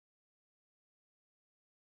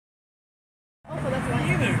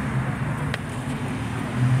me either.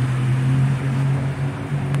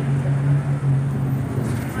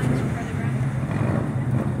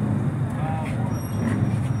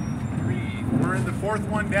 We're in the fourth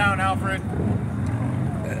one down, Alfred.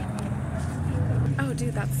 Oh,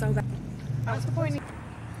 dude, that's so bad. I was pointing.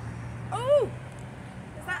 Oh!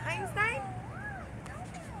 Is that Einstein?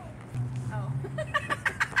 Oh.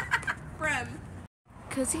 Frem.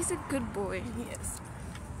 Because he's a good boy. He is.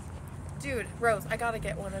 Dude, Rose, I gotta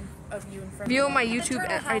get one of you in front of me. View my YouTube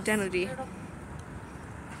identity.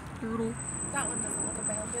 Turtle. That one doesn't look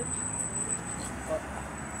abandoned.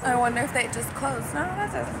 I wonder if they just closed. No,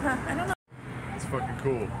 that doesn't. Huh, I don't know. It's fucking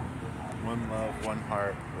cool. One love, one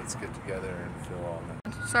heart. Let's get together and feel all that.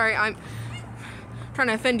 Sorry, I'm trying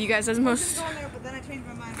to offend you guys as most. I was going there, but then I changed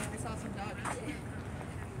my mind when I saw some dogs.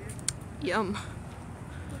 Yum.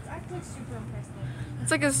 It's actually super impressive.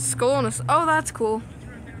 It's like a skull and a. Oh, that's cool.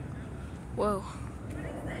 Whoa.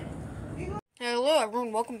 Hello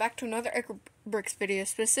everyone, welcome back to another Echo Bricks video,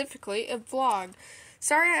 specifically a vlog.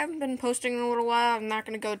 Sorry I haven't been posting in a little while. I'm not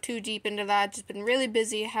going to go too deep into that. I've just been really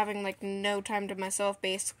busy, having like no time to myself,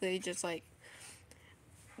 basically just like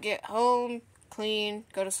get home, clean,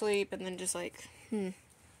 go to sleep, and then just like,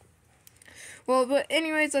 Well, but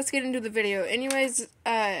anyways, let's get into the video. Anyways,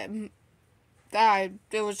 it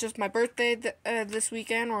was just my birthday this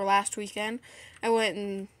weekend, or last weekend. I went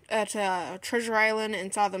and to Treasure Island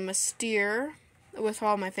and saw the Mystere with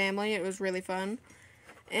all my family. It was really fun.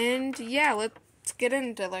 And yeah, let's get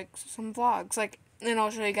into like some vlogs. And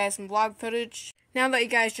I'll show you guys some vlog footage. Now that you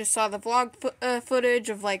guys just saw the vlog footage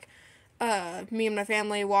of like me and my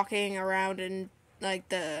family walking around in like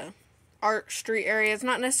the Art Street area. It's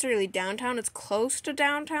not necessarily downtown. It's close to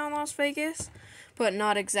downtown Las Vegas, but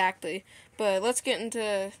not exactly. But let's get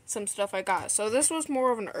into some stuff I got. So this was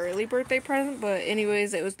more of an early birthday present, but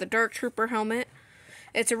anyways, it was the Dark Trooper helmet.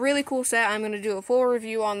 It's a really cool set. I'm going to do a full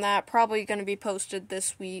review on that. Probably going to be posted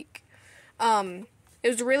this week. It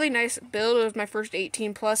was a really nice build. It was my first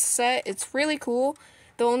 18 plus set. It's really cool.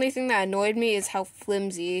 The only thing that annoyed me is how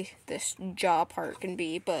flimsy this jaw part can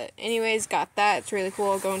be. But anyways, got that. It's really cool.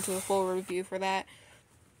 I'll go into a full review for that.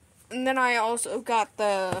 And then I also got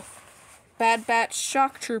the Bad Batch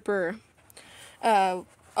Shock Trooper. I'll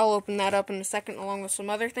open that up in a second along with some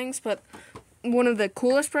other things, but one of the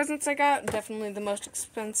coolest presents I got, definitely the most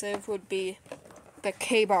expensive, would be the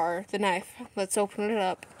K-Bar, the knife. Let's open it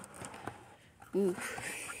up. Ooh.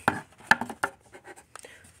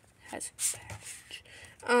 Has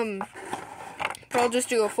but I'll just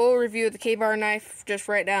do a full review of the K-Bar knife just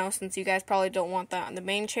right now, since you guys probably don't want that on the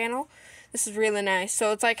main channel. This is really nice.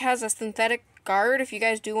 So it's like has a synthetic guard. If you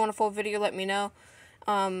guys do want a full video, let me know.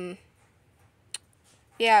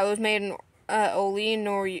 Yeah, it was made in Olean,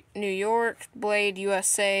 New York. Blade,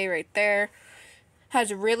 USA, right there.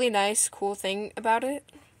 Has a really nice, cool thing about it.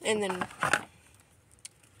 And then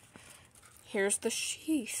here's the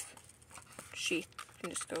sheath.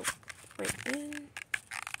 And just go right in.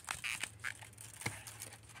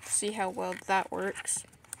 See how well that works.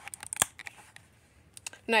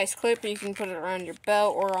 Nice clip. You can put it around your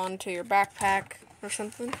belt or onto your backpack or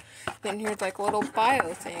something. Then here's like a little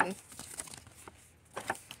bio thing.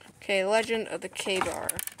 Okay, Legend of the K-Bar.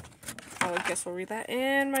 Oh, I guess we'll read that.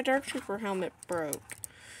 And my Dark Trooper helmet broke.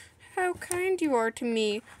 How kind you are to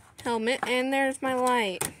me, helmet. And there's my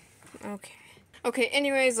light. Okay. Okay,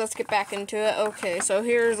 anyways, let's get back into it. Okay, so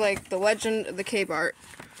here's like the Legend of the K-Bar.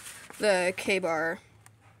 The K-Bar.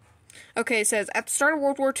 Okay, it says, at the start of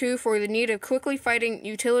World War II, for the need of quickly fighting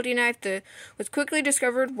utility knife, was quickly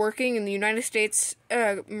discovered working in the United States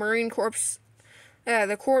Marine Corps.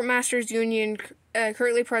 The Corps Masters Union,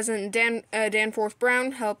 currently President Danforth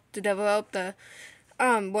Brown, helped to develop the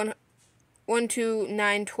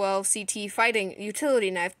 12912 CT fighting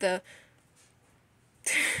utility knife. The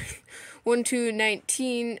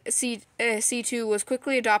 1219 C2 was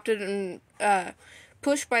quickly adopted and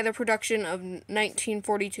pushed by the production of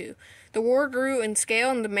 1942. The war grew in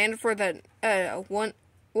scale and demanded for the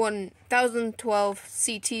 1012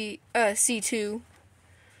 C2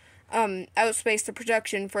 outspaced the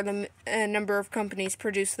production for the number of companies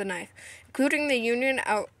produced the knife, including the Union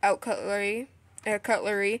Cutlery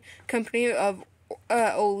Company of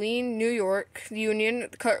Olean, New York. Union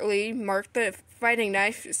Cutlery marked the fighting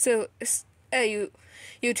knife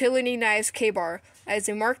utility knives K-Bar as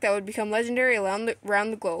a mark that would become legendary around the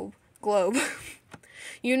globe.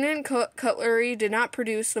 Union Cutlery did not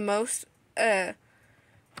produce the most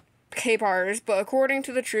K-Bars, but according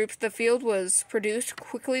to the troops, the field was produced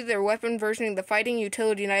quickly. Their weapon versioning the fighting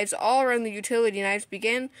utility knives all around the utility knives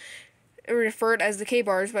began referred as the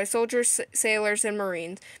K-bars by soldiers, sailors, and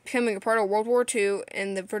Marines, becoming a part of World War II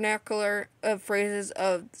in the vernacular of phrases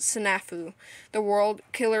of SNAFU. The world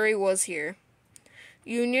killery was here.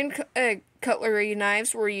 Union cutlery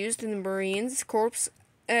knives were used in the Marines, Corps,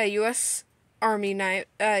 U.S. Army,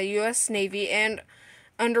 U.S. Navy, and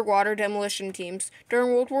underwater demolition teams.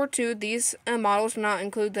 During World War II, these models did not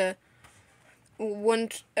include the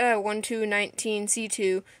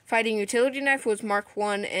 1219C2 fighting utility knife was Mark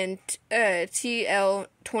I, and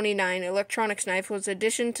TL-29 electronics knife was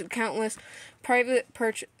addition to countless private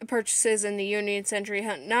purchases in the Union Century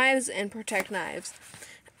Hunt knives and Protect knives.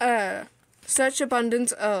 Such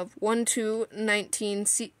abundance of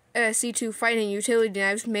 1219C2 fighting utility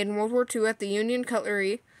knives made in World War II at the Union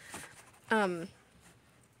Cutlery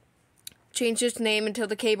changed its name until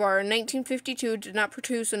the K-bar. In 1952, did not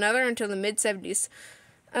produce another until the mid-70s.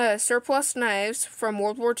 Surplus knives from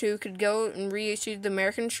World War II could go and reissue the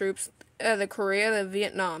American troops, the Korea, the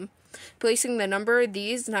Vietnam. Placing the number of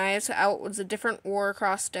these knives out was a different war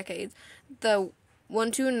across decades. The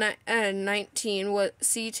 1219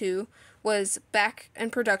 C2 was back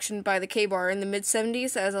in production by the K-bar in the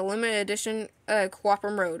mid-70s as a limited edition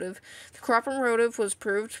cooperative. The cooperative was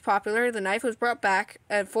proved popular. The knife was brought back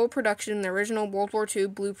at full production in the original World War II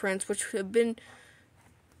blueprints, which have been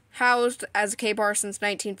housed as a K-bar since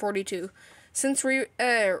 1942. Since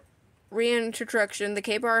reintroduction, the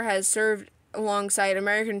K-bar has served alongside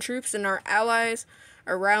American troops and our allies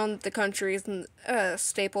around the country as a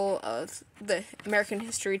staple of the American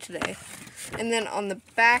history today. And then on the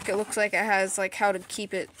back, it looks like it has like how to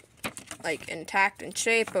keep it like intact and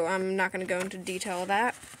shape, but I'm not going to go into detail of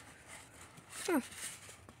that.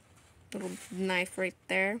 Little knife right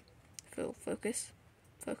there. Focus.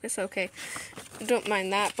 Okay. Don't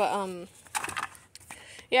mind that, but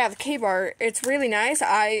yeah, the K-bar, it's really nice.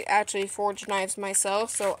 I actually forge knives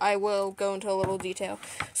myself, so I will go into a little detail.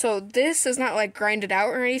 So this is not like grinded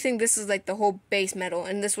out or anything. This is like the whole base metal,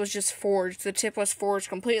 and this was just forged. The tip was forged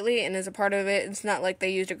completely, and as a part of it, it's not like they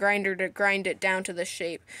used a grinder to grind it down to this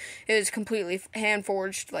shape. It was completely hand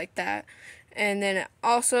forged like that. And then it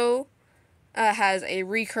also has a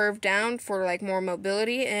recurve down for like more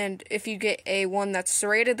mobility, and if you get a one that's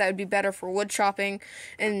serrated, that would be better for wood chopping.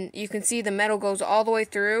 And you can see the metal goes all the way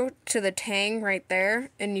through to the tang right there,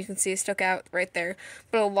 and you can see it stuck out right there.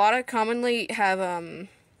 But a lot of commonly have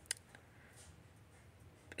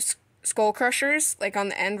skull crushers like on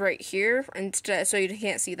the end right here instead, so you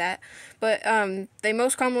can't see that. But they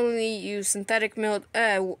most commonly use synthetic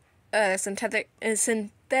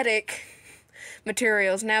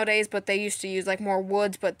materials nowadays, but they used to use like more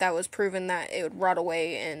woods, but that was proven that it would rot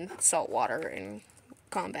away in salt water in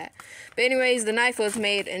combat. But anyways, the knife was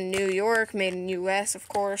made in New York, made in US, of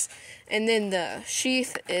course, and then the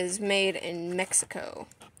sheath is made in Mexico.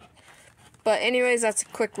 But anyways, that's a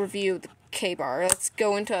quick review of the K-bar. Let's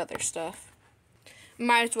go into other stuff.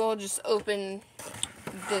 Might as well just open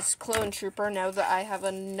this clone trooper now that I have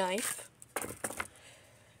a knife.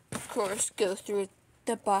 Of course, go through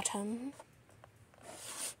the bottom.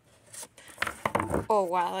 Oh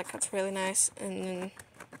wow, that cuts really nice. And then,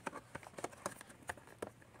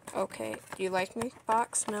 okay, do you like me,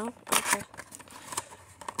 box? No? Okay.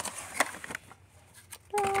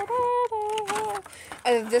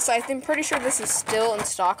 This, I'm pretty sure this is still in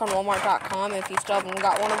stock on Walmart.com if you still haven't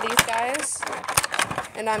got one of these guys.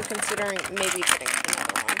 And I'm considering maybe getting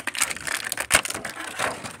another one.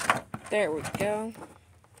 There we go.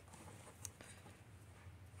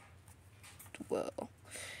 Whoa.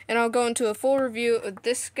 And I'll go into a full review of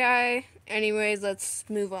this guy. Anyways, let's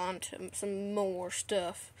move on to some more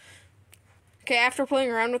stuff. Okay, after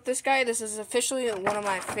playing around with this guy, this is officially one of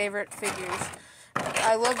my favorite figures.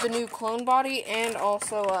 I love the new clone body and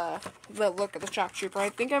also the look of the shock trooper. I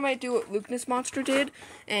think I might do what Lukeness Monster did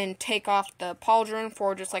and take off the pauldron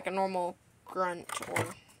for just like a normal grunt or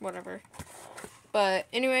whatever. But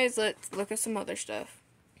anyways, let's look at some other stuff.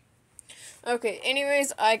 Okay,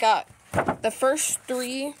 anyways, I got the first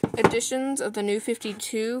 3 editions of the New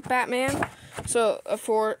 52 Batman. So,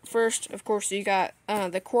 first, of course, you got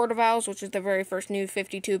the Court of Owls, which is the very first New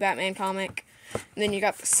 52 Batman comic. And then you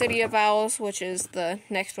got the City of Owls, which is the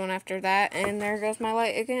next one after that. And there goes my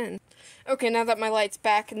light again. Okay, now that my light's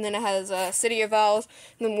back, and then it has City of Owls.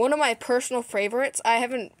 And then one of my personal favorites,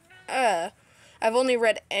 I've only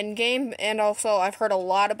read Endgame, and also I've heard a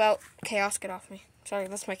lot about Chaos. Get off me. Sorry,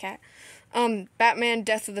 that's my cat. Batman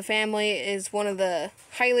Death of the Family is one of the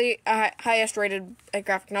highest rated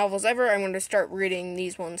graphic novels ever. I'm going to start reading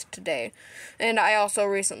these ones today. And I also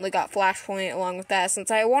recently got Flashpoint along with that,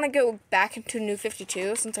 since I want to go back into New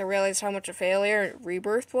 52, since I realized how much a failure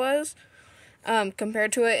Rebirth was.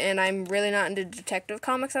 compared to it, and I'm really not into detective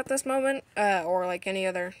comics at this moment, or like any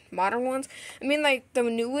other modern ones. I mean, like the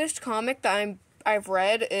newest comic that I've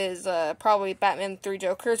read is probably Batman 3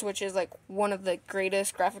 Jokers, which is like one of the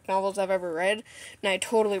greatest graphic novels I've ever read, and I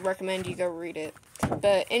totally recommend you go read it.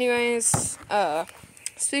 But anyways,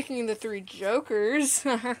 speaking of the 3 Jokers,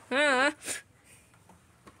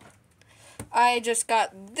 I just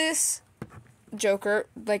got this Joker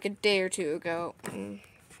like a day or two ago.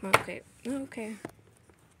 Okay.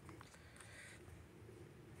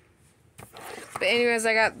 But anyways,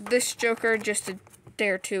 I got this Joker just a day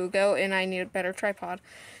or two ago, and I need a better tripod.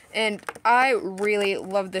 And I really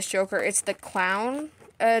love this Joker. It's the clown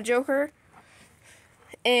Joker.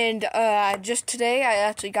 And just today, I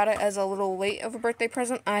actually got it as a little late of a birthday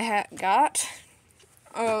present I got.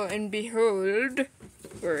 Oh, and behold,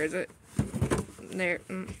 where is it? There.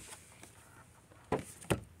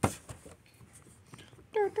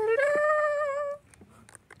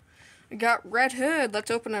 I got Red Hood.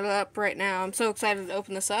 Let's open it up right now. I'm so excited to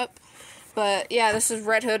open this up. But yeah, this is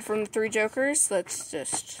Red Hood from the 3 Jokers. Let's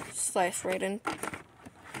just slice right in.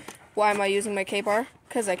 Why am I using my K-bar?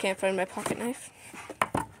 Because I can't find my pocket knife.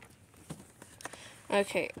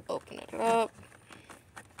 Okay, open it up.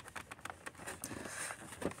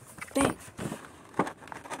 Dang.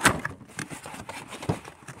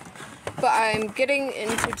 But I'm getting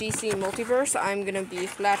into DC Multiverse. I'm gonna be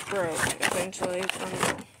flat broke eventually from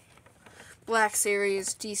Black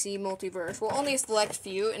Series DC Multiverse. Well, only a select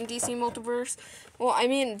few in DC Multiverse. Well, I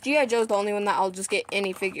mean, G.I. Joe's the only one that I'll just get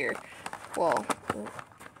any figure. Well,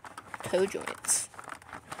 toe joints.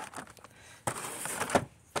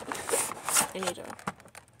 I need to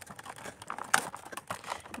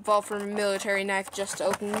evolve from a military knife just to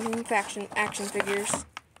open action figures.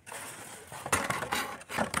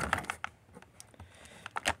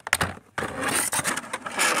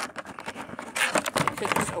 Could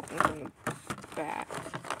just open from the back.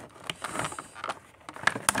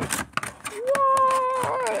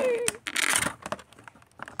 Why?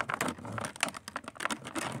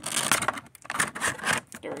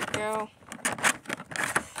 There we go.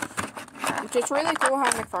 It's really cool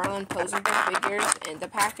how McFarlane poses the figures in the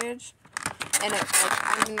package, and it's like,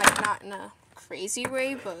 I mean, like not in a crazy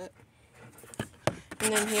way, but.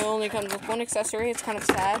 And then he only comes with one accessory. It's kind of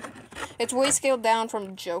sad. It's way scaled down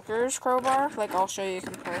from Joker's crowbar. Like, I'll show you a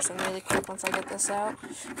comparison really quick once I get this out.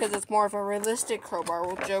 Because it's more of a realistic crowbar,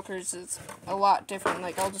 while Joker's is a lot different.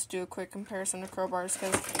 Like, I'll just do a quick comparison of crowbars,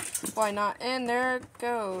 because why not? And there it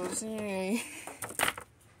goes. Yay.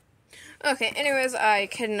 Okay, anyways, I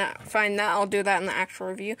cannot find that. I'll do that in the actual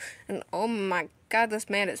review. And oh my god, this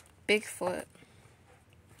man is Bigfoot.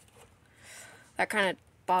 That kind of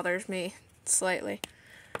bothers me slightly.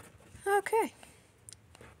 Okay.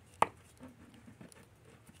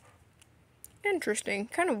 Interesting.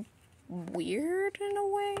 Kind of weird in a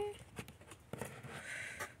way.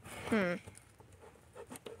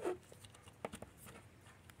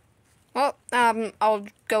 Well, I'll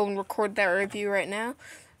go and record that review right now.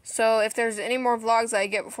 So if there's any more vlogs that I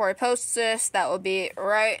get before I post this, that will be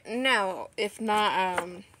right now. If not,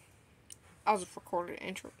 I'll just record an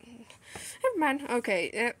intro. Never mind.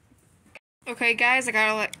 Okay. Okay, guys, I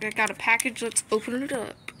got a package. Let's open it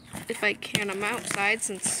up. If I can, I'm outside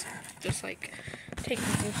since just like taking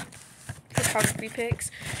some photography pics.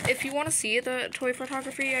 If you want to see the toy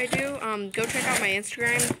photography I do, go check out my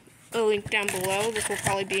Instagram. A link down below. This will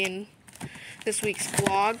probably be in this week's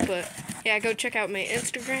vlog, but yeah, go check out my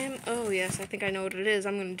Instagram. Oh yes, I think I know what it is.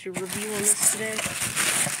 I'm going to do a review on this today.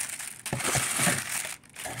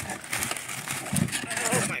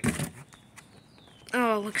 Oh my god.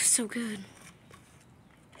 Oh, it looks so good.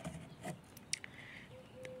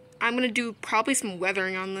 I'm going to do probably some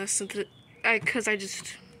weathering on this, because I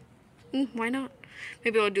just, why not?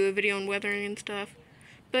 Maybe I'll do a video on weathering and stuff.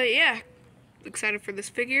 But yeah, excited for this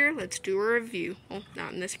figure. Let's do a review. Well,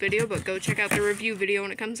 not in this video, but go check out the review video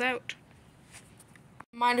when it comes out.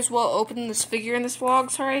 Might as well open this figure in this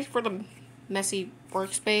vlog. Sorry for the messy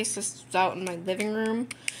workspace. This is out in my living room.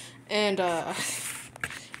 And,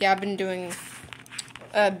 yeah, I've been doing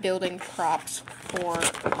building props for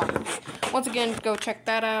photography. Once again, go check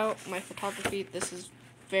that out. My photography, this is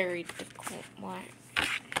very difficult. Why?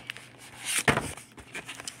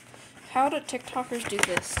 How do TikTokers do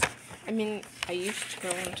this? I mean, I used to go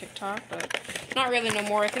on TikTok, but not really no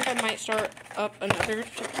more. I think I might start up another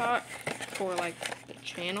TikTok for, like, the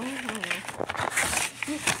channel. I don't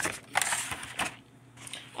know.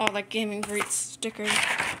 Oh, like Gaming Greats stickers.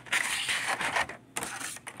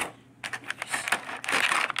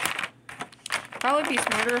 Probably be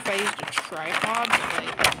smarter if I used a tripod, but,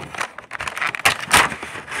 like,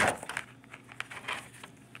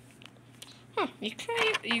 You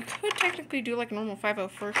could technically do like a normal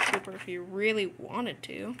 501st Trooper if you really wanted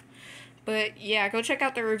to. But yeah, go check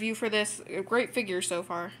out the review for this. Great figure so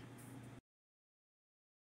far.